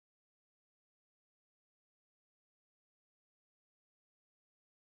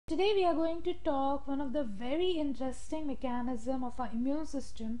Today we are going to talk one of the very interesting mechanism of our immune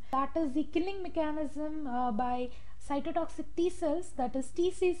system, that is the killing mechanism by cytotoxic T cells, that is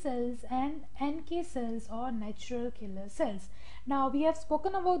TC cells, and NK cells or natural killer cells. Now we have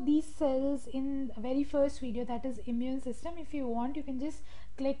spoken about these cells in the very first video, that is immune system. If you want, you can just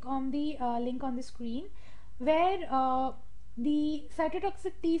click on the link on the screen where the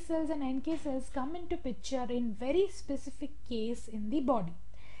cytotoxic T cells and NK cells come into picture in very specific case in the body.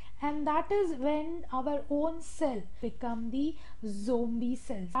 And that is when our own cell become the zombie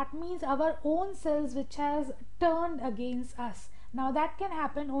cells. That means our own cells which has turned against us. Now that can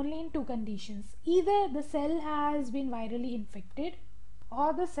happen only in two conditions. Either the cell has been virally infected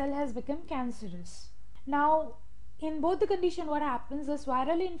or the cell has become cancerous. Now in both the condition, what happens is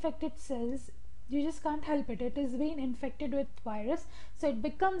virally infected cells, you just can't help it. It is being infected with virus. So it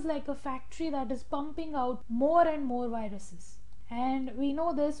becomes like a factory that is pumping out more and more viruses. And we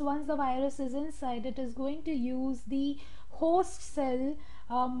know this, once the virus is inside, it is going to use the host cell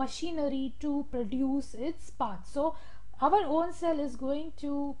machinery to produce its parts. So our own cell is going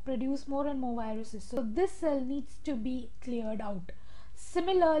to produce more and more viruses. So this cell needs to be cleared out.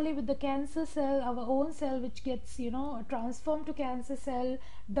 Similarly with the cancer cell, our own cell which gets transformed to cancer cell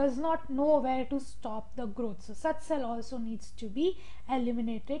does not know where to stop the growth. So such cell also needs to be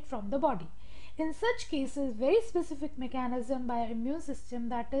eliminated from the body. In such cases, very specific mechanism by our immune system,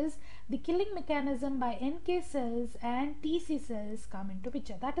 that is the killing mechanism by NK cells and TC cells, come into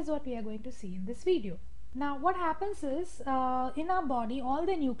picture. That is what we are going to see in this video. Now what happens is in our body, all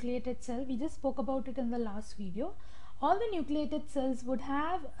the nucleated cells, we just spoke about it in the last video, all the nucleated cells would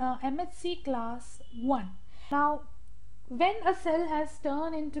have MHC class 1. Now when a cell has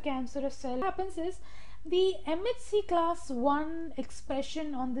turned into cancerous cell, what happens is the MHC class 1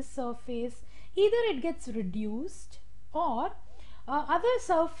 expression on the surface, either it gets reduced or other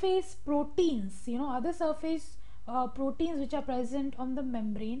surface proteins, other surface proteins which are present on the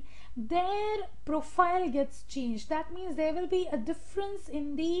membrane, their profile gets changed. That means there will be a difference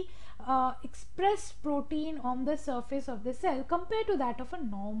in the expressed protein on the surface of the cell compared to that of a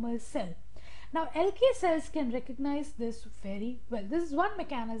normal cell. Now LK cells can recognize this very well. This is one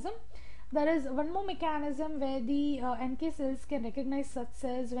mechanism. There is one more mechanism where the NK cells can recognize such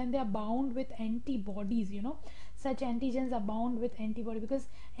cells when they are bound with antibodies. Such antigens are bound with antibody, because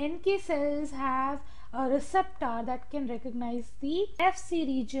NK cells have a receptor that can recognize the FC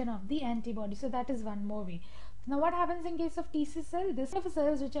region of the antibody. So that is one more way. Now what happens in case of TC cell? This type of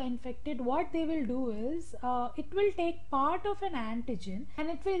cells which are infected, what they will do is it will take part of an antigen and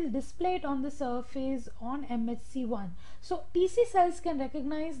it will display it on the surface on MHC1. So TC cells can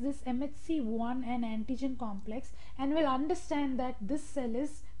recognize this MHC1 and antigen complex and will understand that this cell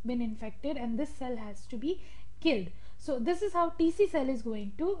has been infected and this cell has to be killed. So this is how TC cell is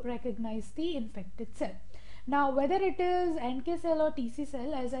going to recognize the infected cell. Now whether it is NK cell or TC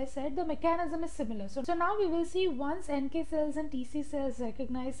cell, as I said, the mechanism is similar. So now we will see, once NK cells and TC cells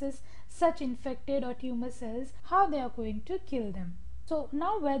recognizes such infected or tumor cells, how they are going to kill them. So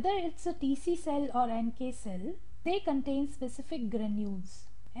now whether it's a TC cell or NK cell, they contain specific granules,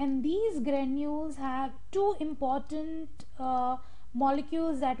 and these granules have two important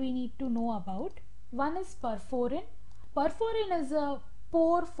molecules that we need to know about. One is perforin. Perforin is a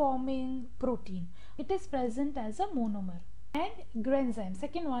pore forming protein. It is present as a monomer. And granzyme,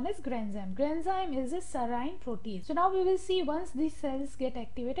 second one is granzyme. Granzyme is a serine protease. So now we will see, once these cells get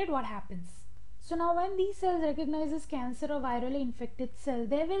activated, what happens. So now when these cells recognizes cancer or virally infected cell,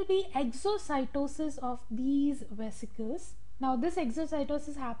 there will be exocytosis of these vesicles. Now this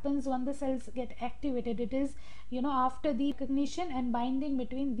exocytosis happens when the cells get activated. It is after the recognition and binding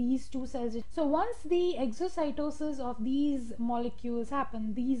between these two cells. So once the exocytosis of these molecules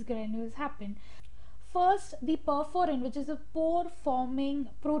happen, these granules happen, first the perforin, which is a pore forming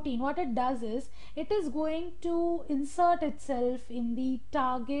protein, what it does is it is going to insert itself in the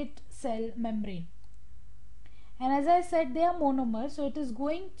target cell membrane. And as I said, they are monomers, so it is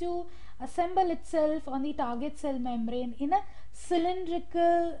going to assemble itself on the target cell membrane in a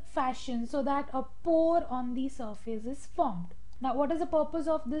cylindrical fashion so that a pore on the surface is formed. Now what is the purpose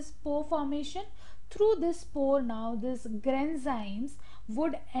of this pore formation? Through this pore, now this granzymes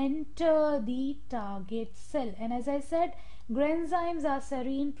would enter the target cell, and as I said, granzymes are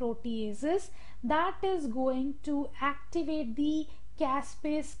serine proteases that is going to activate the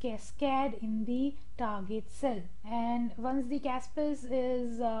caspase cascade in the target cell. And once the caspase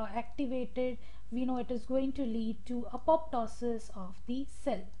is activated, we know it is going to lead to apoptosis of the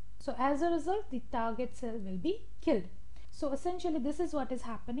cell. So as a result, the target cell will be killed. So essentially this is what is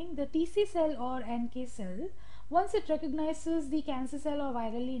happening. The TC cell or NK cell once it recognizes the cancer cell or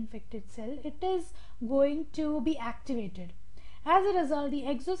virally infected cell, it is going to be activated. As a result, the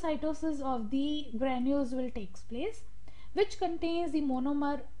exocytosis of the granules will take place, which contains the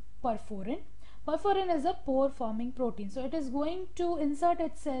monomer perforin. Perforin is a pore forming protein, so it is going to insert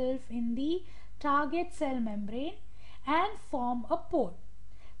itself in the target cell membrane and form a pore.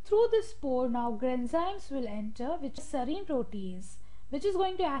 Through this pore, now granzymes will enter, which is serine protease, which is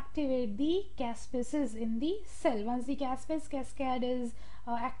going to activate the caspases in the cell. Once the caspase cascade is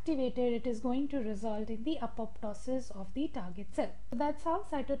activated, it is going to result in the apoptosis of the target cell. So that's how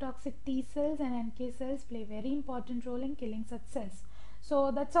cytotoxic T cells and NK cells play a very important role in killing such cells.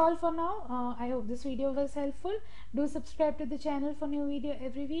 So that's all for now. I hope this video was helpful. Do subscribe to the channel for new video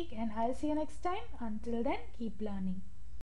every week, and I'll see you next time. Until then, keep learning.